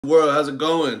World, how's it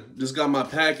going? Just got my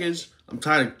package. I'm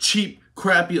tired of cheap,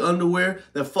 crappy underwear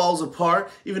that falls apart.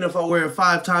 Even if I wear it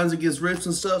 5 times, it gets ripped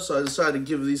and stuff. So I decided to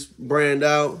give these brand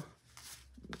out.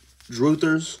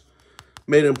 Druthers,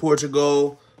 made in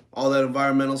Portugal. All that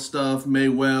environmental stuff, made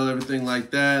well, everything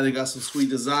like that. They got some sweet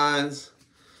designs.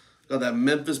 Got that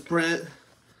Memphis print.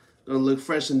 Gonna look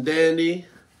fresh and dandy.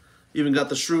 Even got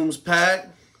the shrooms pack.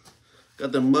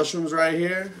 Got the mushrooms right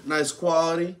here. Nice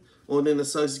quality. Only thing that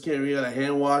sucks, you can't really gotta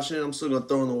hand wash it. I'm still gonna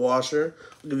throw in the washer.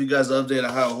 I'll give you guys an update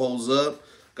on how it holds up.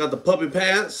 Got the puppy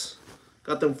pants.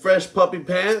 Got them fresh puppy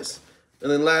pants. And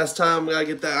then last time, I gotta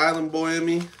get that Island Boy in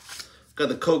me. Got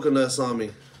the coconuts on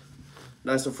me.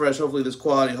 Nice and fresh. Hopefully this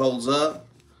quality holds up.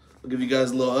 I'll give you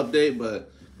guys a little update,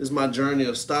 but this is my journey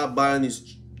of stop buying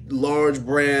these large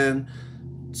brand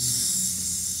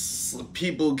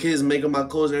people, kids making my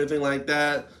clothes and everything like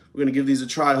that. We're gonna give these a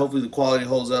try. Hopefully the quality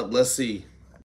holds up. Let's see.